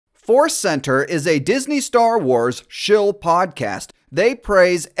Force Center is a Disney Star Wars Shill podcast. They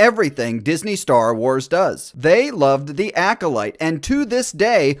praise everything Disney Star Wars does. They loved The Acolyte and to this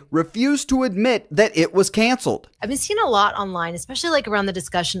day refuse to admit that it was canceled. I've been seeing a lot online, especially like around the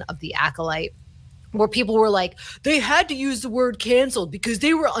discussion of The Acolyte, where people were like, they had to use the word canceled because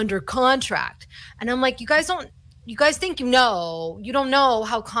they were under contract. And I'm like, you guys think you don't know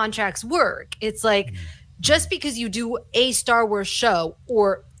how contracts work. It's like, just because you do a Star Wars show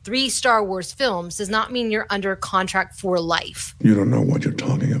or 3 Star Wars films does not mean you're under contract for life. You don't know what you're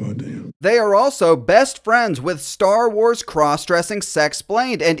talking about, do you? They are also best friends with Star Wars cross-dressing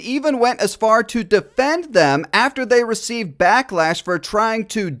Sexplained and even went as far to defend them after they received backlash for trying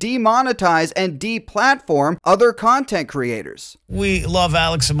to demonetize and deplatform other content creators. We love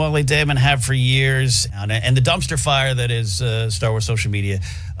Alex and Molly Damon, have for years, and the dumpster fire that is Star Wars social media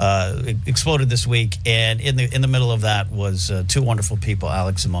exploded this week, and in the middle of that was 2 wonderful people,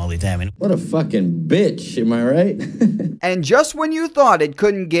 Alex and Molly Damon. What a fucking bitch, am I right? And just when you thought it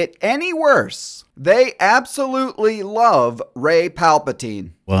couldn't get any worse, they absolutely love Rey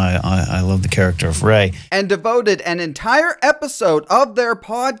Palpatine. Well, I love the character of Rey. And devoted an entire episode of their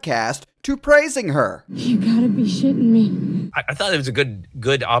podcast to praising her. You gotta be shitting me. I thought it was a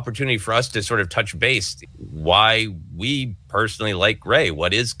good opportunity for us to sort of touch base why we personally like Rey.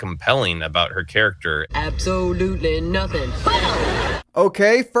 What is compelling about her character? Absolutely nothing.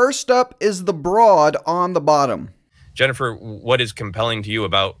 Okay, first up is the broad on the bottom. Jennifer, what is compelling to you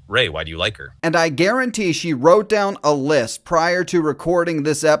about Rey? Why do you like her? And I guarantee she wrote down a list prior to recording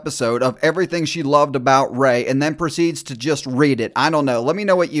this episode of everything she loved about Rey and then proceeds to just read it. I don't know. Let me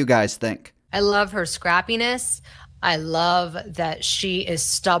know what you guys think. I love her scrappiness. I love that she is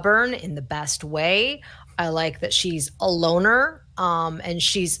stubborn in the best way. I like that she's a loner and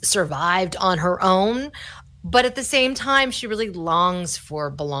she's survived on her own. But at the same time, she really longs for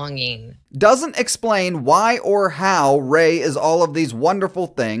belonging. Doesn't explain why or how Rey is all of these wonderful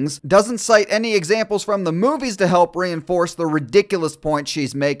things. Doesn't cite any examples from the movies to help reinforce the ridiculous points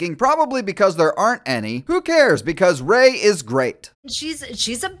she's making, probably because there aren't any. Who cares? Because Rey is great. She's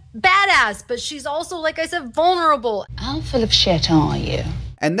a badass, but she's also, like I said, vulnerable. How full of shit are you?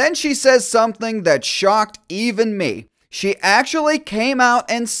 And then she says something that shocked even me. She actually came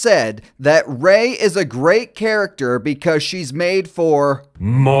out and said that Rey is a great character because she's made for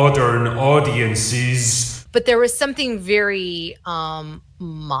modern audiences. But there was something very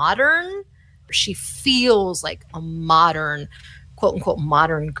modern. She feels like a modern, quote unquote,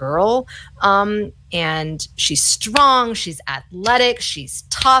 modern girl. And she's strong, she's athletic, she's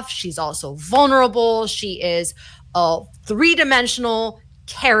tough, she's also vulnerable. She is a 3-dimensional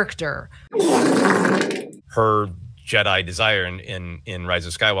character. Her Jedi desire in Rise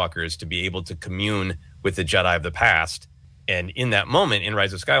of Skywalker is to be able to commune with the Jedi of the past. And in that moment in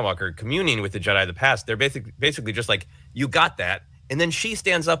Rise of Skywalker, communing with the Jedi of the past, they're basically just like, you got that. And then she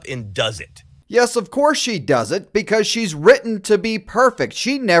stands up and does it. Yes, of course she does it, because she's written to be perfect.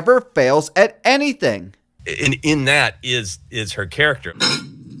 She never fails at anything. And in that is her character.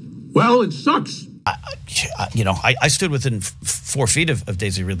 Well, it sucks. I stood within 4 feet of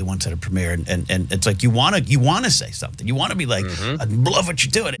Daisy Ridley once at a premiere, and it's like you want to say something. You want to be like, I love what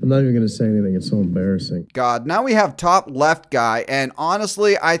you're doing. I'm not even going to say anything. It's so embarrassing. God, now we have top left guy, and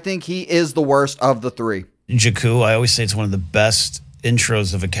honestly, I think he is the worst of the 3. Jakku, I always say it's one of the best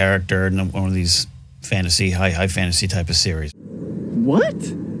intros of a character in one of these fantasy, high fantasy type of series. What?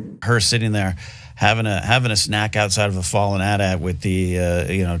 Her sitting there having a snack outside of a fallen AT-AT with the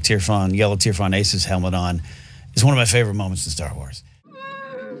yellow Tirfon Aces helmet on is one of my favorite moments in Star Wars.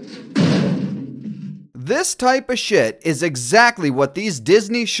 This type of shit is exactly what these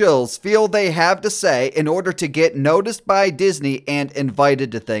Disney shills feel they have to say in order to get noticed by Disney and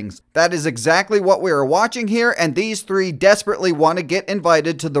invited to things. That is exactly what we are watching here, and these 3 desperately want to get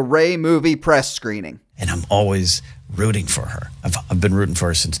invited to the Rey movie press screening. And I'm always rooting for her. I've been rooting for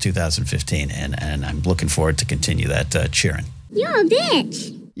her since 2015, and I'm looking forward to continue that cheering. You're a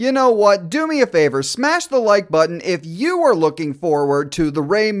bitch. You know what? Do me a favor, smash the like button if you are looking forward to the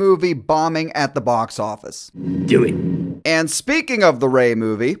Rey movie bombing at the box office. Do it. And speaking of the Rey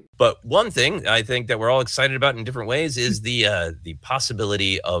movie... But one thing I think that we're all excited about in different ways is the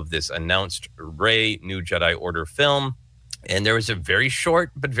possibility of this announced Rey New Jedi Order film. And there was a very short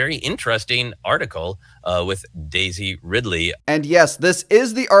but very interesting article with Daisy Ridley. And yes, this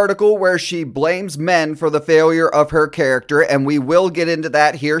is the article where she blames men for the failure of her character, and we will get into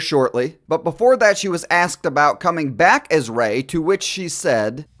that here shortly. But before that, she was asked about coming back as Rey, to which she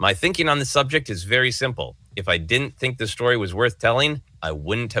said, "My thinking on the subject is very simple. If I didn't think the story was worth telling, I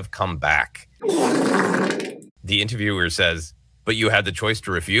wouldn't have come back." The interviewer says, but you had the choice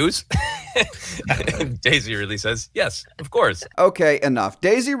to refuse? Daisy Ridley says, yes, of course. Okay, enough.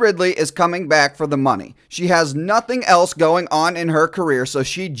 Daisy Ridley is coming back for the money. She has nothing else going on in her career, so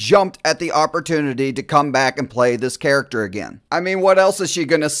she jumped at the opportunity to come back and play this character again. I mean, what else is she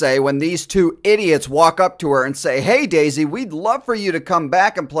gonna say when these two idiots walk up to her and say, hey Daisy, we'd love for you to come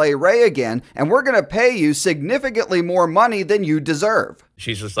back and play Rey again, and we're gonna pay you significantly more money than you deserve.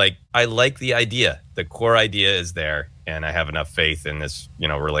 She's just like, I like the idea. The core idea is there, and I have enough faith in this,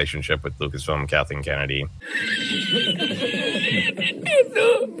 relationship with Lucasfilm and Kathleen Kennedy.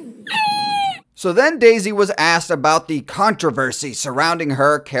 So then Daisy was asked about the controversy surrounding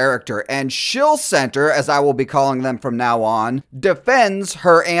her character, and Shill Center, as I will be calling them from now on, defends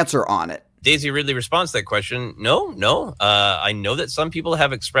her answer on it. Daisy Ridley responds to that question, no. I know that some people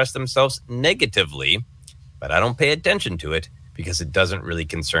have expressed themselves negatively, but I don't pay attention to it because it doesn't really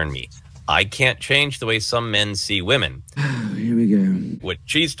concern me. I can't change the way some men see women. Here we go. What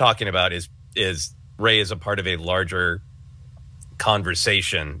she's talking about is Rey is a part of a larger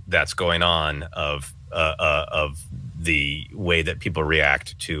conversation that's going on of the way that people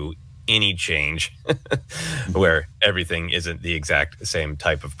react to any change, where everything isn't the exact same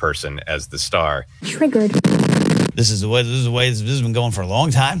type of person as the star. Triggered. This is the way this has been going for a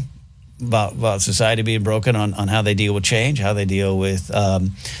long time, about society being broken on how they deal with change, how they deal with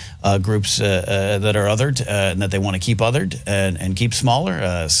groups that are othered and that they want to keep othered and keep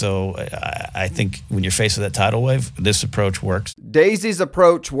smaller. So I think when you're faced with that tidal wave, this approach works. Daisy's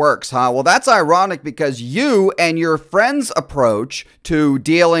approach works, huh? Well, that's ironic because you and your friend's approach to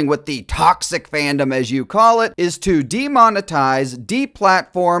dealing with the toxic fandom, as you call it, is to demonetize,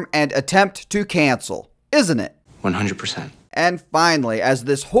 deplatform, and attempt to cancel, isn't it? 100%. And finally, as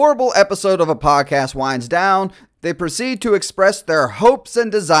this horrible episode of a podcast winds down, they proceed to express their hopes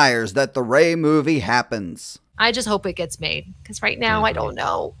and desires that the Rey movie happens. I just hope it gets made, because right now I don't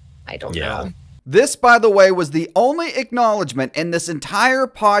know. I don't know. This, by the way, was the only acknowledgement in this entire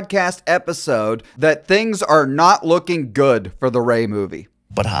podcast episode that things are not looking good for the Rey movie.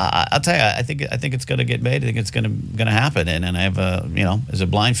 But I'll tell you, I think it's going to get made. I think it's going to happen. And I have is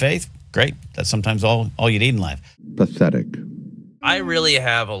it blind faith? Great. That's sometimes all you need in life. Pathetic. I really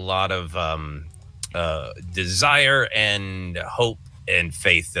have a lot of desire and hope and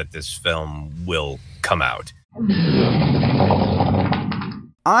faith that this film will come out.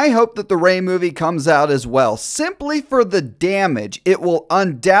 I hope that the Rey movie comes out as well, simply for the damage it will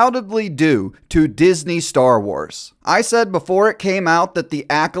undoubtedly do to Disney Star Wars. I said before it came out that The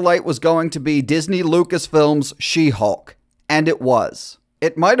Acolyte was going to be Disney Lucasfilm's She-Hulk, and it was.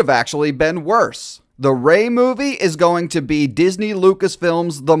 It might have actually been worse. The Rey movie is going to be Disney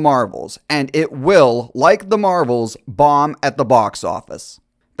Lucasfilm's The Marvels, and it will, like The Marvels, bomb at the box office.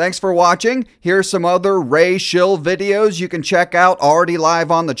 Thanks for watching. Here's some other Rey Shill videos you can check out already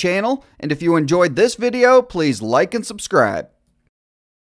live on the channel. And if you enjoyed this video, please like and subscribe.